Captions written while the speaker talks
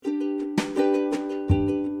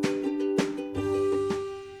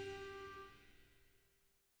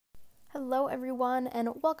Hello everyone, and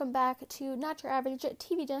welcome back to Not Your Average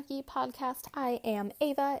TV Junkie podcast. I am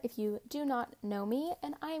Ava, if you do not know me,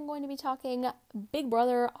 and I am going to be talking Big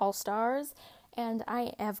Brother All-Stars, and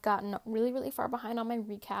I have gotten really far behind on my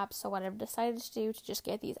recap, so what I've decided to do to just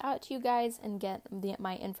get these out to you guys and get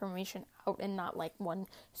my information out and not like one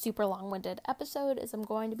super long-winded episode is I'm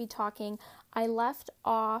going to be talking. I left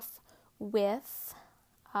off with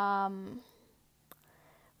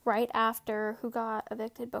right after who got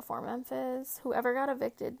evicted before Memphis? Whoever got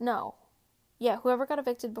evicted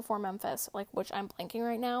before Memphis, like, which I'm blanking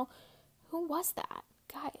right now. Who was that?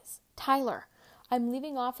 Guys, Tyler. I'm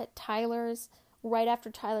leaving off at right after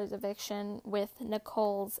Tyler's eviction with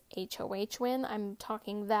Nicole's HOH win. I'm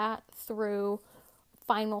talking that through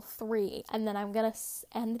Final 3, and then I'm going to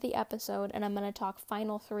end the episode, and I'm going to talk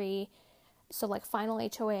Final 3, so like Final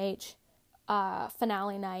HOH,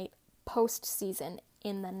 finale night, post-season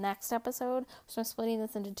in the next episode. So I'm splitting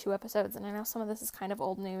this into 2 episodes, and I know some of this is kind of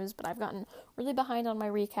old news, but I've gotten really behind on my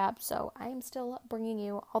recap, so I am still bringing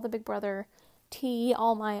you all the Big Brother tea,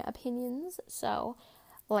 all my opinions. So,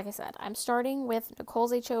 like I said, I'm starting with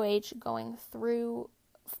Nicole's HOH, going through,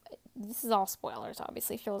 this is all spoilers,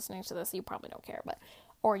 obviously. If you're listening to this, you probably don't care,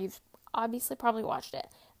 or you've obviously probably watched it,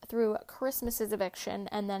 through Christmas's eviction,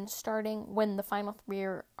 and then starting when the final 3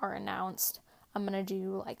 are announced. I'm going to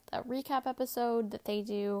do, like, the recap episode that they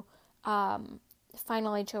do,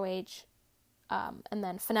 final HOH, and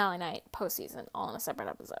then finale night, postseason, all in a separate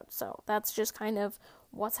episode. So that's just kind of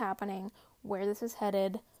what's happening, where this is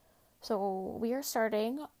headed. So we are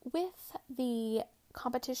starting with the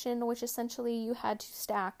competition, which essentially you had to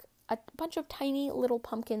stack a bunch of tiny little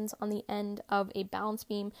pumpkins on the end of a balance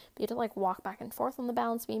beam. You had to, like, walk back and forth on the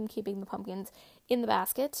balance beam, keeping the pumpkins in the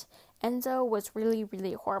basket. Enzo was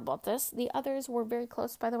really horrible at this. The others were very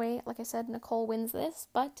close, by the way. Like I said, Nicole wins this,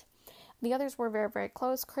 but the others were very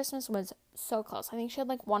close. Christmas was so close. I think she had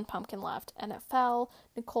like 1 pumpkin left, and it fell.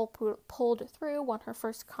 Nicole pulled through, won her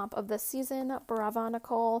first comp of the season. Bravo,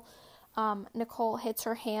 Nicole. Nicole hits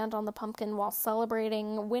her hand on the pumpkin while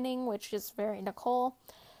celebrating winning, which is very Nicole.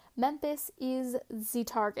 Memphis is the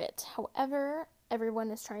target. However,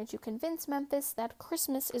 everyone is trying to convince Memphis that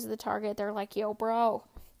Christmas is the target. They're like, yo, bro,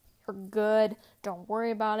 you're good. Don't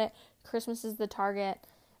worry about it. Christmas is the target.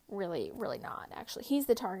 Really not, actually. He's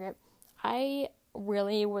the target. I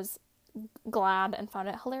really was glad and found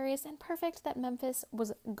it hilarious and perfect that Memphis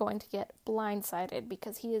was going to get blindsided,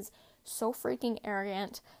 because he is so freaking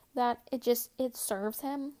arrogant that it serves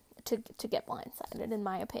him to get blindsided, in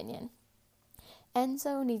my opinion.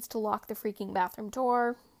 Enzo needs to lock the freaking bathroom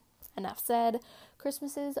door. Enough said.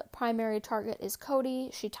 Christmas's primary target is Cody.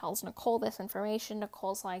 She tells Nicole this information.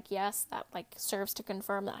 Nicole's like, yes, that like serves to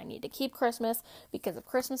confirm that I need to keep Christmas, because if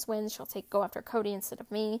Christmas wins, she'll go after Cody instead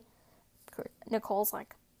of me. Nicole's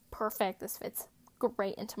like, perfect, this fits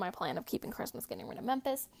great into my plan of keeping Christmas, getting rid of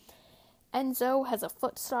Memphis. Enzo has a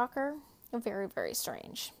foot stalker. Very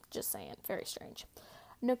strange. Just saying, very strange.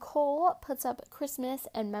 Nicole puts up Christmas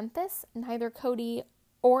and Memphis. Neither Cody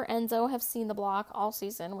or Enzo have seen the block all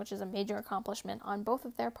season, which is a major accomplishment on both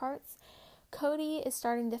of their parts. Cody is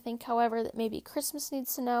starting to think, however, that maybe Christmas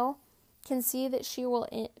needs to know. Can see that she will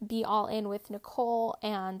be all in with Nicole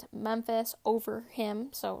and Memphis over him.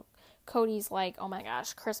 So Cody's like, oh my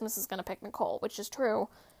gosh, Christmas is going to pick Nicole, which is true.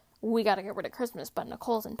 We got to get rid of Christmas, but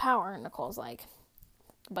Nicole's in power. And Nicole's like,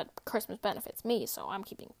 but Christmas benefits me, so I'm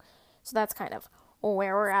keeping. So that's kind of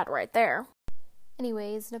where we're at right there.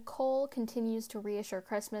 Anyways, Nicole continues to reassure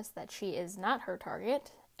Christmas that she is not her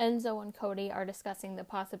target. Enzo and Cody are discussing the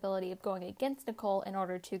possibility of going against Nicole in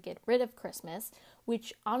order to get rid of Christmas,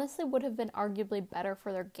 which honestly would have been arguably better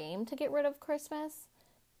for their game to get rid of Christmas.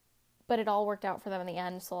 But it all worked out for them in the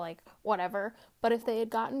end, so like, whatever. But if they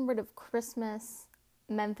had gotten rid of Christmas,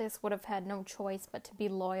 Memphis would have had no choice but to be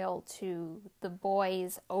loyal to the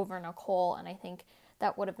boys over Nicole, and I think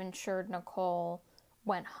that would have ensured Nicole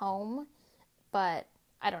went home. But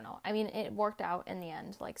I don't know. I mean, it worked out in the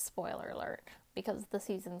end, like, spoiler alert, because the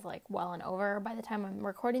season's like well and over. By the time I'm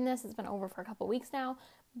recording this, it's been over for a couple weeks now,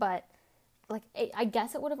 but like, I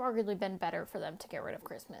guess it would have arguably been better for them to get rid of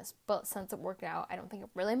Christmas, but since it worked out, I don't think it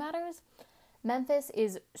really matters. Memphis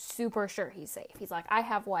is super sure he's safe. He's like, I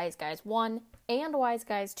have Wise Guys 1 and Wise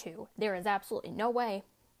Guys 2. There is absolutely no way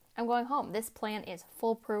I'm going home. This plan is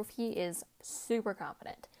foolproof. He is super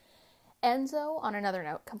confident. Enzo, on another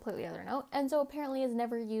note, completely other note, Enzo apparently has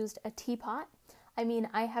never used a teapot. I mean,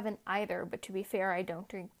 I haven't either, but to be fair, I don't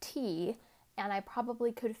drink tea, and I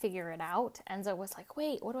probably could figure it out. Enzo was like,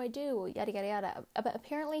 wait, what do I do? Yada, yada, yada. But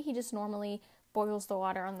apparently he just normally boils the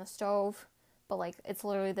water on the stove, but like, it's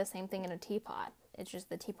literally the same thing in a teapot. It's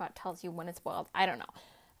just the teapot tells you when it's boiled. I don't know.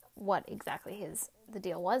 what exactly the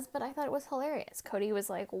deal was, but I thought it was hilarious. Cody was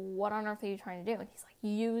like, what on earth are you trying to do? And he's like,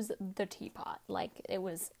 use the teapot. Like, it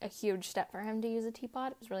was a huge step for him to use a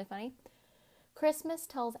teapot. It was really funny. Christmas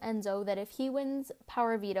tells Enzo that if he wins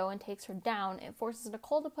Power Veto and takes her down, it forces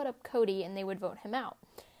Nicole to put up Cody and they would vote him out.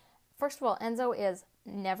 First of all, Enzo is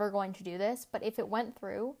never going to do this, but if it went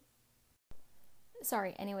through...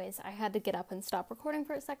 Sorry, anyways, I had to get up and stop recording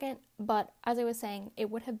for a second, but as I was saying,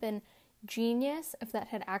 it would have been genius if that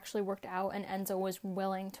had actually worked out and Enzo was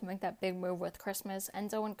willing to make that big move with Christmas.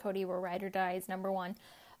 Enzo and Cody were ride or dies, number one,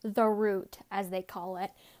 the root, as they call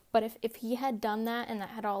it. But if he had done that and that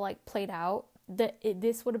had all, like, played out,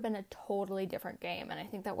 this would have been a totally different game, and I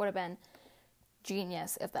think that would have been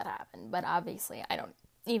genius if that happened. But obviously, I don't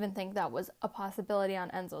even think that was a possibility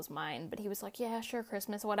on Enzo's mind, but he was like, yeah, sure,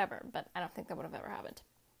 Christmas, whatever, but I don't think that would have ever happened.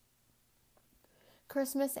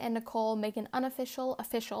 Christmas and Nicole make an official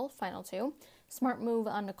final two. Smart move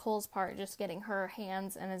on Nicole's part, just getting her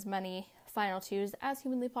hands in as many final twos as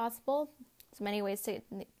humanly possible. As many ways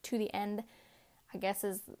to the end, I guess,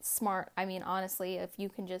 is smart. I mean, honestly, if you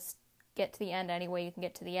can just get to the end any way you can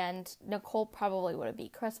get to the end, Nicole probably would have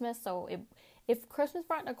beat Christmas. So if Christmas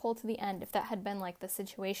brought Nicole to the end, if that had been like the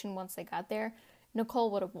situation once they got there,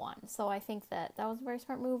 Nicole would have won. So I think that was a very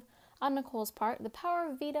smart move on Nicole's part. The Power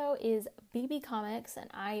of Veto is BB Comics, and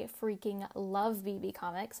I freaking love BB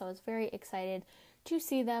Comics, so I was very excited to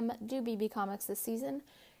see them do BB Comics this season.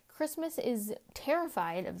 Christmas is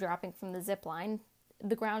terrified of dropping from the zip line.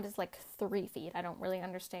 The ground is like 3 feet. I don't really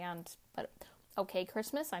understand, but okay,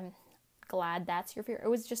 Christmas, I'm glad that's your fear. It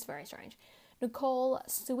was just very strange. Nicole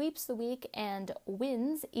sweeps the week and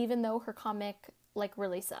wins, even though her comic, like,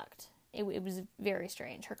 really sucked. It was very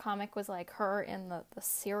strange. Her comic was, like, her in the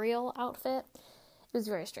cereal outfit. It was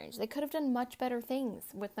very strange. They could have done much better things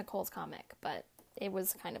with Nicole's comic, but it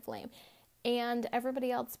was kind of lame. And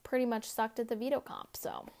everybody else pretty much sucked at the veto comp,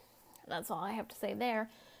 so that's all I have to say there.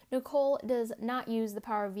 Nicole does not use the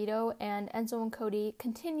power of veto, and Enzo and Cody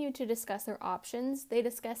continue to discuss their options. They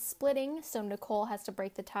discuss splitting, so Nicole has to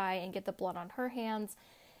break the tie and get the blood on her hands,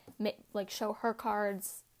 like show her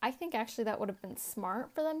cards. I think actually that would have been smart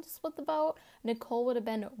for them to split the vote. Nicole would have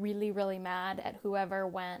been really, really mad at whoever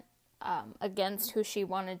went against who she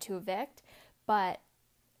wanted to evict, but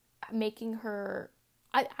making her...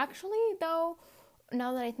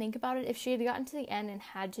 now that I think about it, if she had gotten to the end and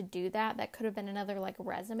had to do that, that could have been another, like,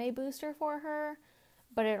 resume booster for her,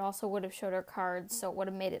 but it also would have showed her cards, so it would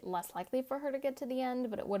have made it less likely for her to get to the end,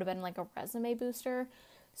 but it would have been, like, a resume booster.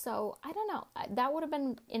 So, I don't know. That would have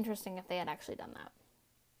been interesting if they had actually done that.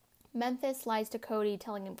 Memphis lies to Cody,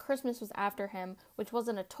 telling him Christmas was after him, which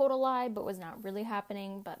wasn't a total lie, but was not really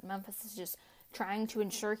happening, but Memphis is just trying to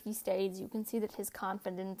ensure he stays. You can see that his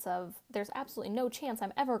confidence of, there's absolutely no chance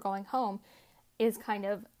I'm ever going home, is kind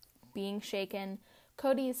of being shaken.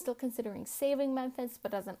 Cody is still considering saving Memphis,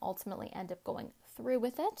 but doesn't ultimately end up going through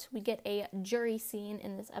with it. We get a jury scene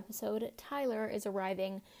in this episode. Tyler is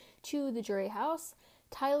arriving to the jury house.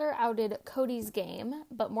 Tyler outed Cody's game,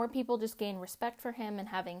 but more people just gain respect for him and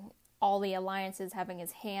having all the alliances, having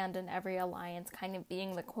his hand in every alliance, kind of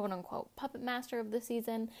being the quote-unquote puppet master of the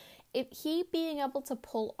season. If he being able to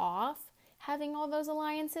pull off having all those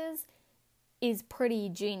alliances is pretty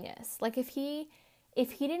genius. Like, if he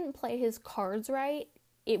didn't play his cards right,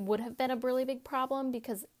 it would have been a really big problem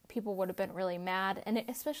because people would have been really mad. And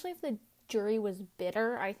especially if the jury was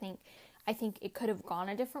bitter, I think it could have gone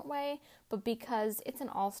a different way. But because it's an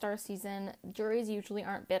all-star season, juries usually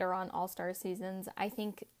aren't bitter on all-star seasons. I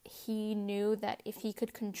think he knew that if he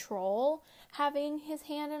could control having his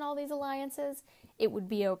hand in all these alliances, it would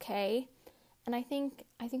be okay. And I think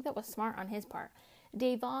that was smart on his part.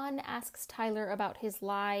 Davon asks Tyler about his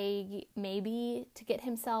lie, maybe to get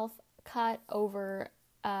himself cut over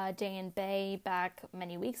Day and Bay back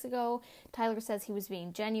many weeks ago. Tyler says he was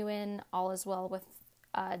being genuine, all is well with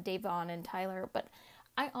Davon and Tyler, but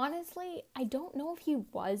I don't know if he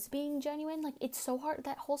was being genuine. Like, it's so hard.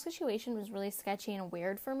 That whole situation was really sketchy and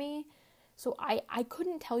weird for me. So I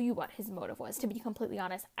couldn't tell you what his motive was, to be completely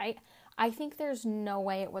honest. I think there's no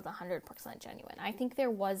way it was 100% genuine. I think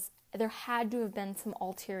there had to have been some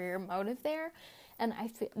ulterior motive there. And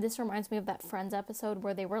this reminds me of that Friends episode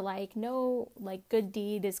where they were like, no, like, good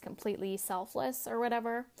deed is completely selfless or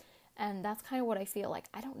whatever. And that's kind of what I feel like.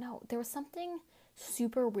 I don't know. There was something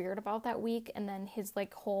super weird about that week, and then his,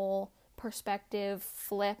 like, whole perspective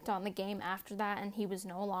flipped on the game after that, and he was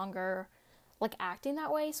no longer, like, acting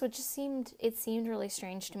that way. So it seemed really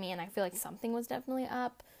strange to me, and I feel like something was definitely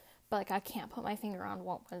up, but, like, I can't put my finger on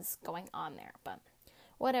what was going on there. But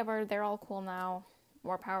whatever, they're all cool now.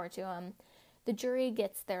 More power to them. The jury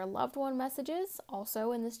gets their loved one messages,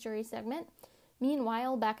 also in this jury segment.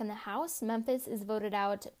 Meanwhile, back in the house, Memphis is voted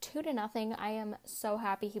out 2-0. I am so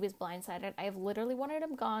happy he was blindsided. I have literally wanted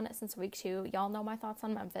him gone since week 2. Y'all know my thoughts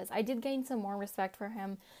on Memphis. I did gain some more respect for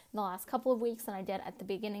him in the last couple of weeks than I did at the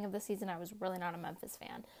beginning of the season. I was really not a Memphis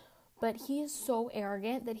fan. But he is so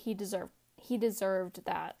arrogant that he deserved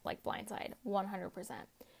that, like, blindside, 100%.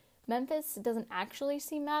 Memphis doesn't actually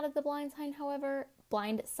seem mad at the blindside,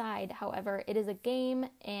 however. It is a game,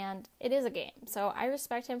 and it is a game. So I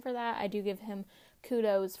respect him for that. I do give him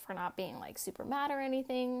kudos for not being, like, super mad or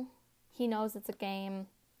anything. He knows it's a game.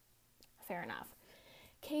 Fair enough.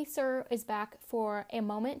 Kaysar is back for a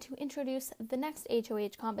moment to introduce the next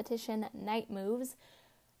HOH competition, Night Moves,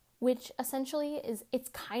 which essentially it's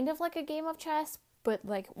kind of like a game of chess, but,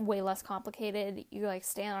 like, way less complicated. You, like,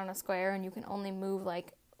 stand on a square, and you can only move,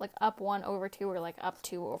 like up 1 over 2 or, like, up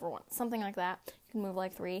 2 over 1, something like that. You can move,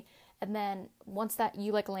 like, 3, and then once that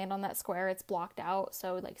you, like, land on that square, it's blocked out,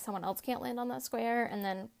 so, like, someone else can't land on that square, and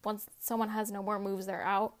then once someone has no more moves, they're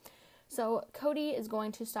out. So Cody is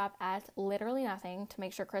going to stop at literally nothing to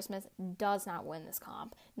make sure Christmas does not win this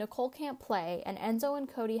comp. Nicole can't play, and Enzo and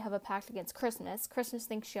Cody have a pact against Christmas. Christmas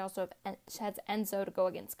thinks she also has Enzo to go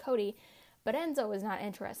against Cody, but Enzo is not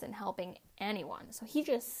interested in helping anyone, so he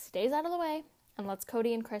just stays out of the way and lets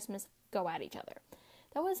Cody and Christmas go at each other.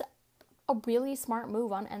 That was a really smart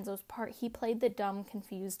move on Enzo's part. He played the dumb,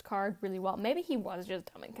 confused card really well. Maybe he was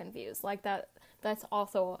just dumb and confused. Like, that's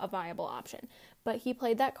also a viable option. But he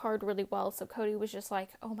played that card really well, so Cody was just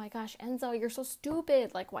like, oh my gosh, Enzo, you're so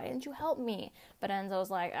stupid. Like, why didn't you help me? But Enzo's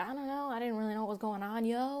like, I don't know. I didn't really know what was going on,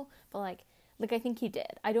 yo. But, like, I think he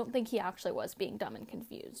did. I don't think he actually was being dumb and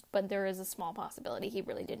confused. But there is a small possibility he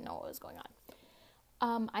really didn't know what was going on.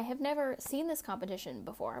 I have never seen this competition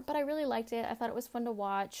before, but I really liked it. I thought it was fun to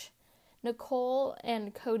watch. Nicole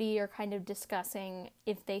and Cody are kind of discussing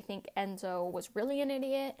if they think Enzo was really an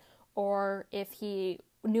idiot or if he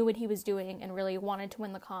knew what he was doing and really wanted to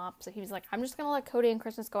win the comp. So he was like, I'm just going to let Cody and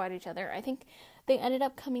Christmas go at each other. I think they ended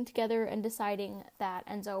up coming together and deciding that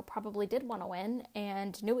Enzo probably did want to win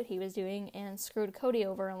and knew what he was doing and screwed Cody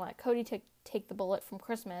over and let Cody take the bullet from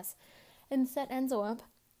Christmas and set Enzo up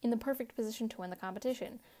in the perfect position to win the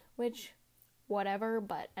competition, which, whatever,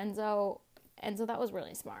 but Enzo, that was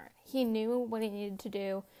really smart. He knew what he needed to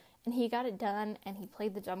do, and he got it done, and he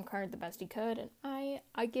played the dumb card the best he could, and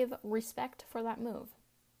I give respect for that move.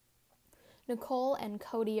 Nicole and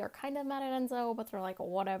Cody are kind of mad at Enzo, but they're like,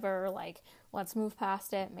 whatever, like, let's move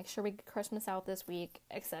past it, make sure we get Christmas out this week,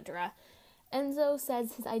 etc. Enzo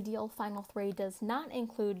says his ideal final 3 does not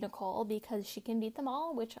include Nicole because she can beat them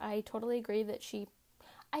all, which I totally agree that she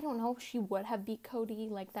would have beat Cody.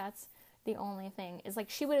 Like, that's the only thing, is, like,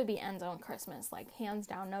 she would have beat Enzo and Christmas, like, hands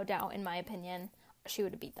down, no doubt, in my opinion, she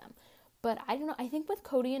would have beat them. But I don't know, I think with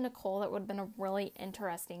Cody and Nicole, that would have been a really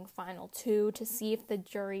interesting final 2 to see if the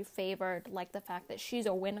jury favored, like, the fact that she's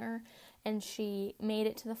a winner and she made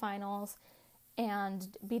it to the finals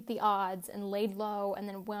and beat the odds and laid low and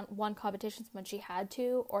then won competitions when she had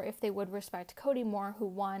to, or if they would respect Cody more, who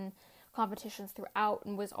won competitions throughout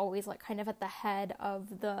and was always, like, kind of at the head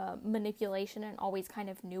of the manipulation and always kind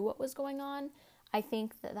of knew what was going on. I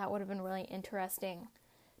think that would have been really interesting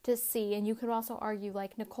to see. And you could also argue,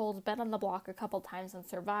 like, Nicole's been on the block a couple times and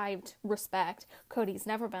survived, respect. Cody's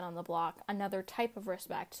never been on the block, another type of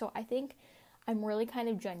respect. So I think I'm really kind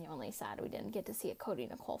of genuinely sad we didn't get to see a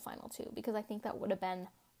Cody-Nicole final 2, because I think that would have been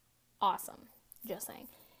awesome. Just saying.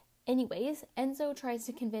 Anyways, Enzo tries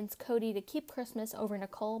to convince Cody to keep Christmas over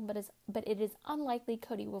Nicole, but it is unlikely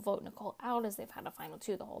Cody will vote Nicole out, as they've had a final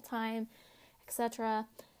 2 the whole time, etc.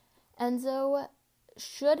 Enzo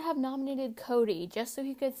should have nominated Cody just so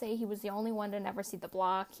he could say he was the only one to never see the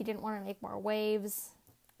block. He didn't want to make more waves.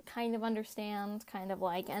 Kind of understand, kind of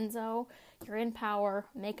like, Enzo, you're in power,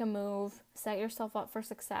 make a move, set yourself up for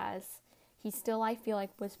success. He still, I feel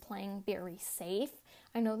like, was playing very safe.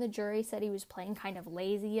 I know the jury said he was playing kind of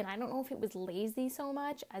lazy, and I don't know if it was lazy so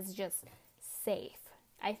much as just safe.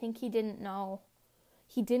 I think he didn't know.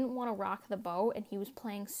 He didn't want to rock the boat, and he was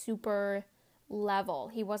playing super level.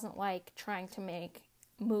 He wasn't, like, trying to make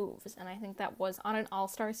moves, and I think that was, on an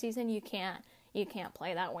all-star season, you can't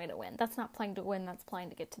play that way to win. That's not playing to win, that's playing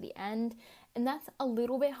to get to the end. And that's a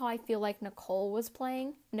little bit how I feel like Nicole was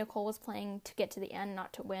playing. Nicole was playing to get to the end,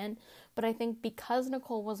 not to win. But I think because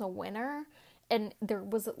Nicole was a winner, and there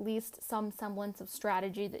was at least some semblance of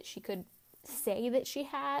strategy that she could say that she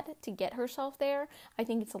had to get herself there, I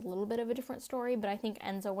think it's a little bit of a different story, but I think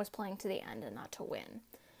Enzo was playing to the end and not to win.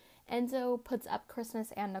 Enzo puts up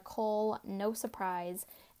Christmas and Nicole, no surprise,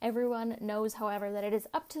 Everyone knows, however, that it is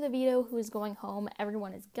up to the veto who is going home.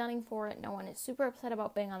 Everyone is gunning for it. No one is super upset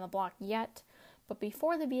about being on the block yet. But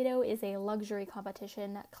before the veto is a luxury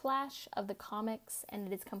competition, Clash of the Comics, and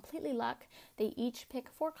it is completely luck. They each pick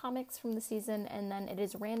 4 comics from the season, and then it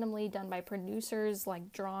is randomly done by producers,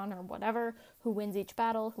 like drawn or whatever, who wins each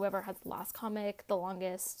battle. Whoever has the last comic, the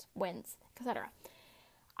longest, wins, etc.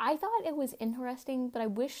 I thought it was interesting, but I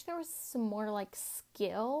wish there was some more, like,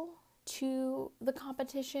 skill to the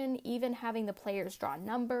competition, even having the players draw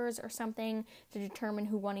numbers or something to determine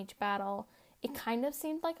who won each battle. It kind of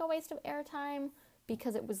seemed like a waste of airtime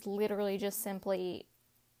because it was literally just simply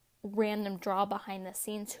random draw behind the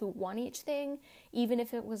scenes who won each thing, even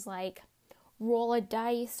if it was like roll a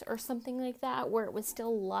dice or something like that, where it was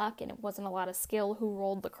still luck and it wasn't a lot of skill who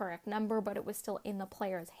rolled the correct number, but it was still in the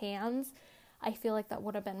player's hands. I feel like that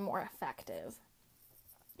would have been more effective.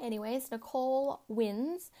 Anyways, Nicole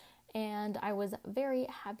wins, and I was very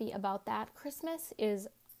happy about that. Christmas is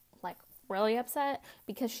like really upset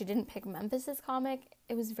because she didn't pick Memphis's comic.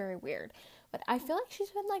 It was very weird. But I feel like she's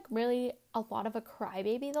been like really a lot of a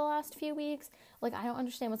crybaby the last few weeks. Like, I don't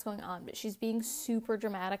understand what's going on, but she's being super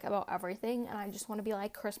dramatic about everything, and I just want to be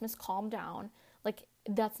like, Christmas, calm down. Like,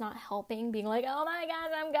 that's not helping, being like, oh my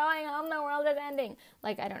gosh, I'm going home, the world is ending.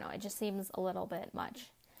 Like, I don't know, it just seems a little bit much,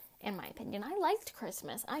 in my opinion. I liked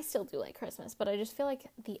Christmas. I still do like Christmas, but I just feel like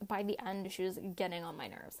by the end, she was getting on my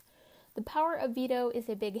nerves. The power of veto is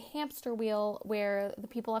a big hamster wheel where the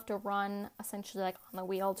people have to run essentially like on the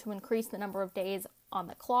wheel to increase the number of days on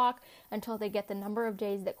the clock until they get the number of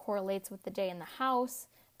days that correlates with the day in the house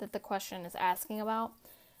that the question is asking about.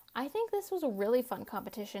 I think this was a really fun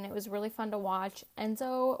competition. It was really fun to watch.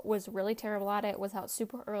 Enzo was really terrible at it, was out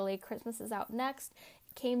super early. Christmas is out next.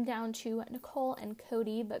 It came down to Nicole and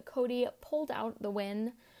Cody, but Cody pulled out the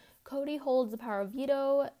win. Cody holds the power of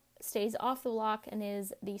veto, stays off the block, and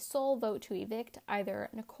is the sole vote to evict either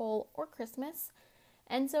Nicole or Christmas.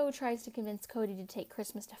 Enzo tries to convince Cody to take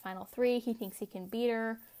Christmas to Final 3. He thinks he can beat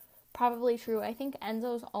her. Probably true. I think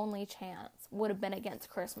Enzo's only chance would have been against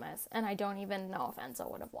Christmas, and I don't even know if Enzo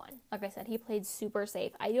would have won. Like I said, he played super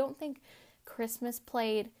safe. I don't think Christmas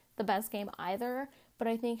played the best game either, but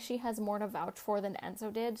I think she has more to vouch for than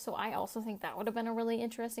Enzo did, so I also think that would have been a really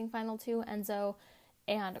interesting Final 2. Enzo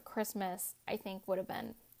and Christmas, I think, would have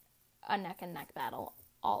been a neck-and-neck battle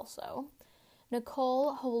also.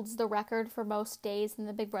 Nicole holds the record for most days in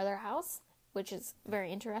the Big Brother house, which is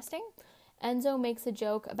very interesting. Enzo makes a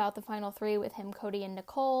joke about the Final 3 with him, Cody, and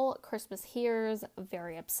Nicole. Christmas hears,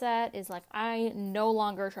 very upset, is like, I no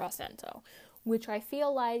longer trust Enzo, which I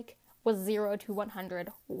feel like was 0 to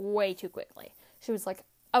 100 way too quickly. She was like,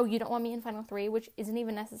 oh, you don't want me in Final 3, which isn't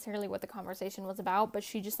even necessarily what the conversation was about, but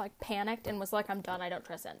she just like panicked and was like, I'm done, I don't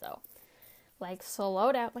trust Enzo. Like,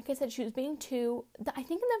 slow down. Like I said, she was being too, I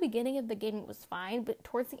think in the beginning of the game it was fine, but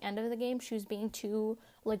towards the end of the game, she was being too,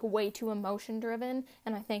 like, way too emotion-driven,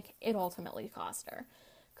 and I think it ultimately cost her.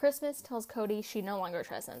 Christmas tells Cody she no longer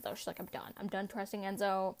trusts Enzo. She's like, I'm done. I'm done trusting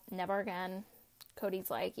Enzo. Never again.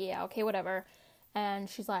 Cody's like, yeah, okay, whatever.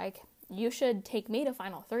 And she's like, you should take me to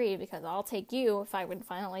Final 3, because I'll take you if I win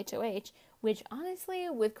Final HOH, which, honestly,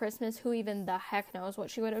 with Christmas, who even the heck knows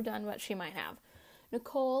what she would have done, but she might have.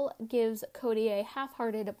 Nicole gives Cody a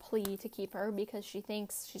half-hearted plea to keep her because she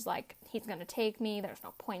thinks, she's like, he's going to take me. There's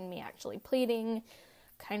no point in me actually pleading.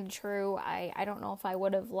 Kind of true. I don't know if I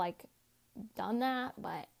would have, like, done that,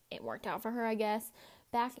 but it worked out for her, I guess.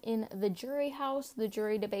 Back in the jury house, the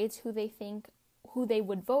jury debates who they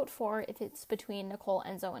would vote for if it's between Nicole,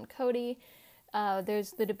 Enzo, and Cody.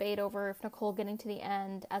 There's the debate over if Nicole getting to the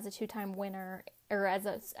end as a 2-time winner, or as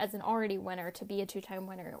an already winner to be a 2-time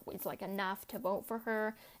winner is like enough to vote for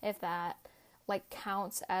her, if that like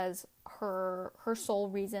counts as her sole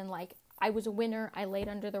reason, like, I was a winner, I laid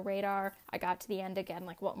under the radar, I got to the end again,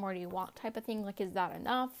 like, what more do you want type of thing, like, is that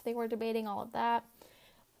enough? They were debating all of that.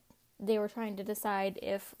 They were trying to decide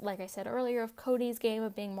if, like I said earlier, if Cody's game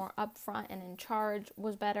of being more upfront and in charge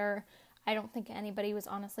was better. I don't think anybody was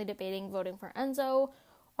honestly debating voting for Enzo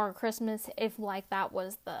or Christmas if, like, that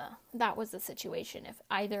was the situation. If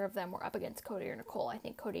either of them were up against Cody or Nicole, I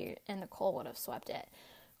think Cody and Nicole would have swept it.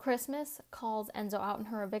 Christmas calls Enzo out in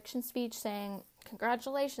her eviction speech saying,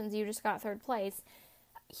 congratulations, you just got 3rd place.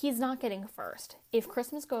 He's not getting first. If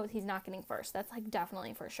Christmas goes, he's not getting first. That's, like,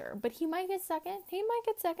 definitely for sure. But he might get second.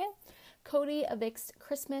 Cody evicts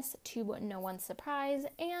Christmas to no one's surprise,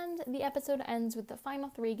 and the episode ends with the Final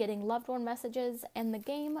 3 getting loved one messages, and the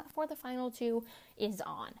game for the Final 2 is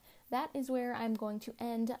on. That is where I'm going to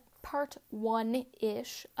end part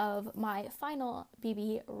 1-ish of my final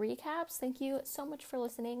BB recaps. Thank you so much for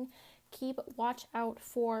listening. keep watch out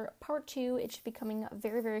for part 2. It should be coming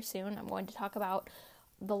very, very soon. I'm going to talk about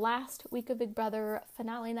the last week of Big Brother,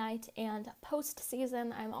 finale night, and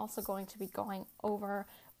post-season. I'm also going to be going over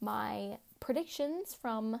my predictions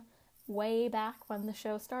from way back when the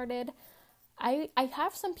show started. I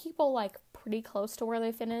have some people like pretty close to where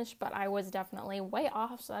they finished, but I was definitely way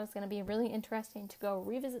off, so that's going to be really interesting to go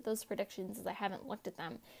revisit those predictions as I haven't looked at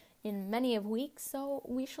them in many of weeks, so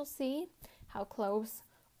we shall see how close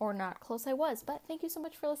or not close I was. But thank you so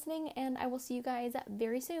much for listening, and I will see you guys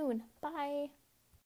very soon. Bye!